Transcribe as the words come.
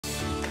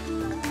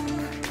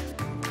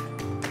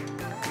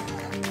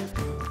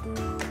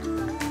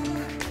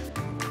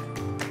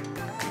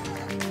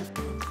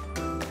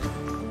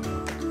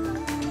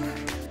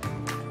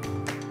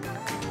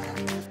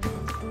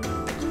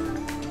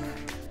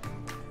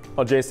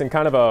Well, Jason,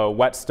 kind of a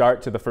wet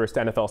start to the first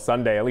NFL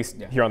Sunday, at least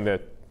here on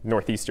the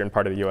northeastern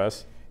part of the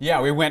U.S.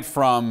 Yeah, we went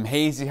from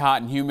hazy,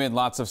 hot, and humid,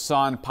 lots of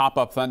sun,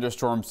 pop-up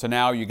thunderstorms, to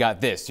now you got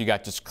this. You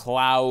got just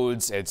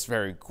clouds. It's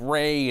very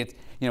gray.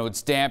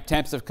 It's damp.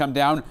 Temps have come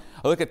down.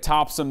 I look at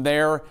Topsom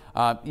there.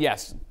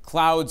 Yes,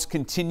 clouds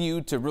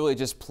continue to really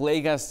just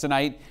plague us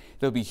tonight.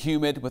 It'll be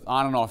humid with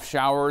on and off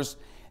showers.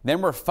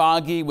 Then we're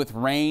foggy with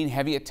rain,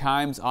 heavy at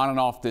times, on and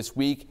off this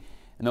week.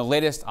 And the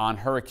latest on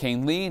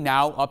Hurricane Lee,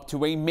 now up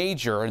to a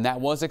major, and that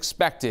was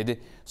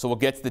expected, so we'll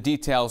get to the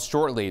details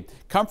shortly.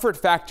 Comfort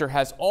factor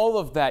has all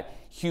of that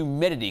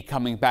humidity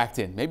coming back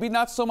in. Maybe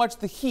not so much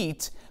the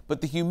heat,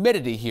 but the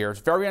humidity here is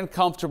very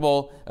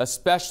uncomfortable,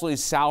 especially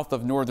south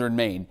of northern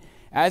Maine.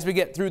 As we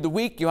get through the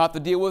week, you'll have to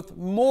deal with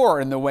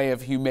more in the way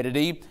of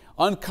humidity.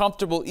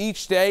 Uncomfortable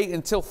each day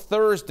until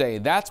Thursday.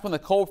 That's when the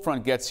cold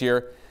front gets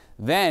here.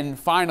 Then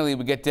finally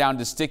we get down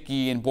to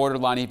sticky and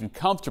borderline even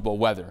comfortable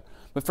weather.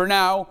 But for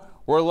now,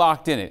 we're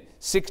locked in it.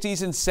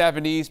 60s and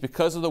 70s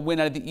because of the wind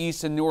out of the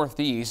east and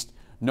northeast.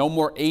 No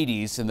more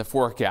 80s in the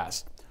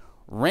forecast.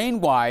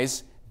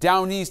 Rain-wise,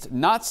 down east,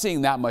 not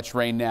seeing that much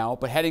rain now,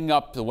 but heading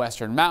up the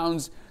western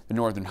mountains, the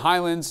northern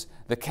highlands,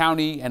 the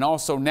county, and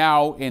also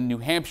now in New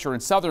Hampshire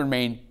and southern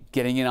Maine,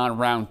 getting in on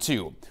round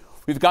 2.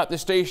 We've got the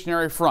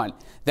stationary front.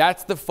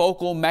 That's the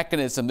focal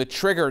mechanism, the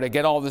trigger to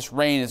get all this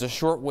rain as a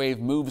short wave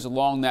moves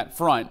along that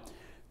front.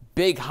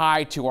 Big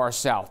high to our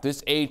south.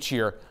 This H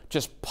here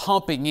just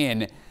pumping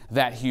in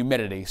that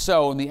humidity.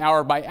 So in the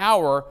hour by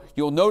hour,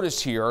 you'll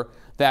notice here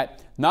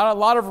that not a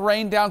lot of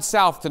rain down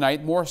south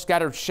tonight, more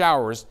scattered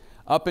showers.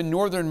 Up in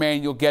northern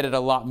Maine, you'll get it a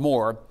lot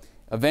more.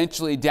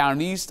 Eventually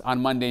down east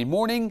on Monday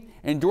morning,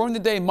 and during the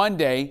day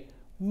Monday,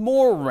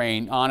 more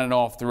rain on and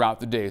off throughout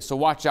the day. So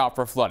watch out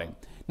for flooding.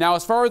 Now,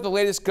 as far as the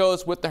latest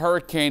goes with the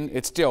hurricane,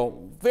 it's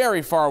still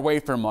very far away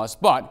from us,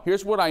 but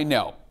here's what I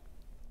know.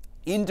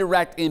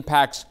 Indirect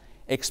impacts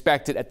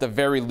expected at the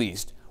very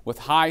least, with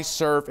high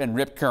surf and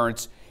rip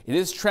currents. It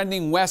is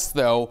trending west,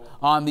 though,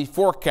 on the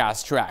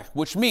forecast track,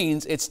 which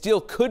means it still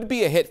could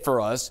be a hit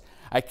for us.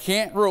 I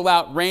can't rule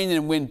out rain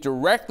and wind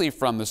directly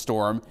from the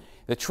storm.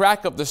 The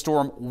track of the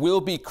storm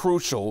will be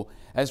crucial,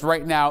 as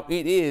right now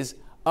it is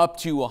up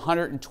to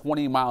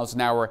 120 miles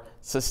an hour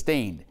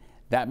sustained.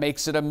 That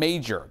makes it a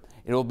major.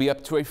 It'll be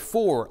up to a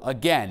 4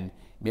 again,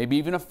 maybe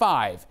even a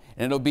 5,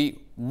 and it'll be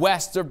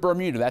west of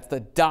Bermuda. That's the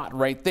dot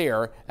right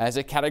there as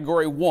a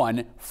Category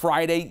 1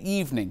 Friday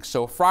evening.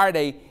 So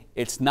Friday,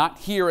 it's not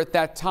here at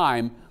that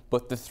time,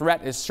 but the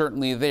threat is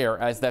certainly there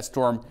as that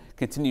storm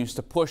continues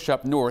to push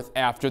up north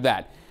after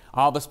that.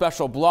 I'll have a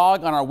special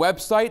blog on our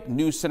website,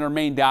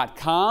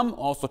 newscentermaine.com.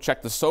 Also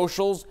check the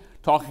socials,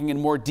 talking in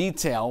more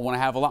detail when I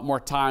have a lot more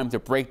time to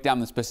break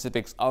down the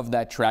specifics of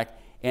that track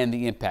and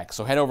the impact.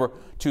 So head over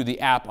to the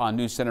app on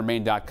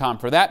newscentermaine.com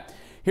for that.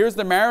 Here's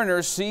the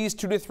Mariners, seas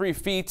 2 to 3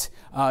 feet.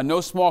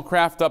 No small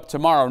craft up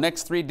tomorrow.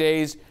 Next 3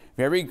 days,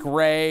 very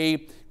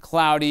gray,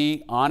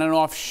 cloudy, on and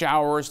off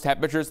showers,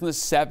 temperatures in the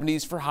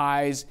 70s for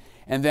highs.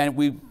 And then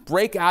we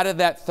break out of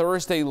that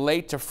Thursday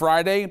late to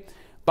Friday.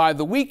 By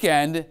the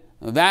weekend,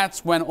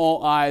 that's when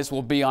all eyes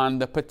will be on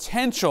the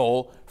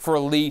potential for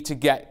Lee to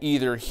get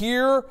either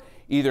here,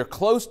 either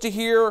close to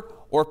here,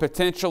 or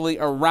potentially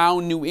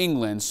around New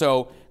England.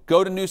 So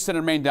go to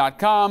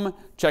newscentermaine.com,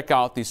 check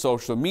out the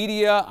social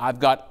media. I've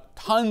got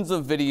tons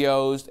of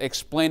videos,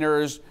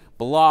 explainers,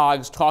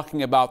 blogs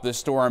talking about this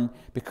storm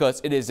because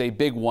it is a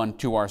big one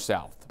to our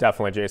south.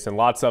 Definitely, Jason.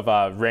 Lots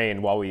of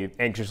rain while we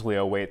anxiously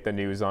await the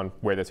news on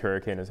where this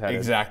hurricane is headed.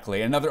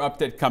 Exactly. Another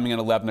update coming at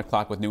 11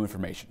 o'clock with new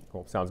information.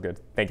 Cool. Sounds good.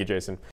 Thank you, Jason.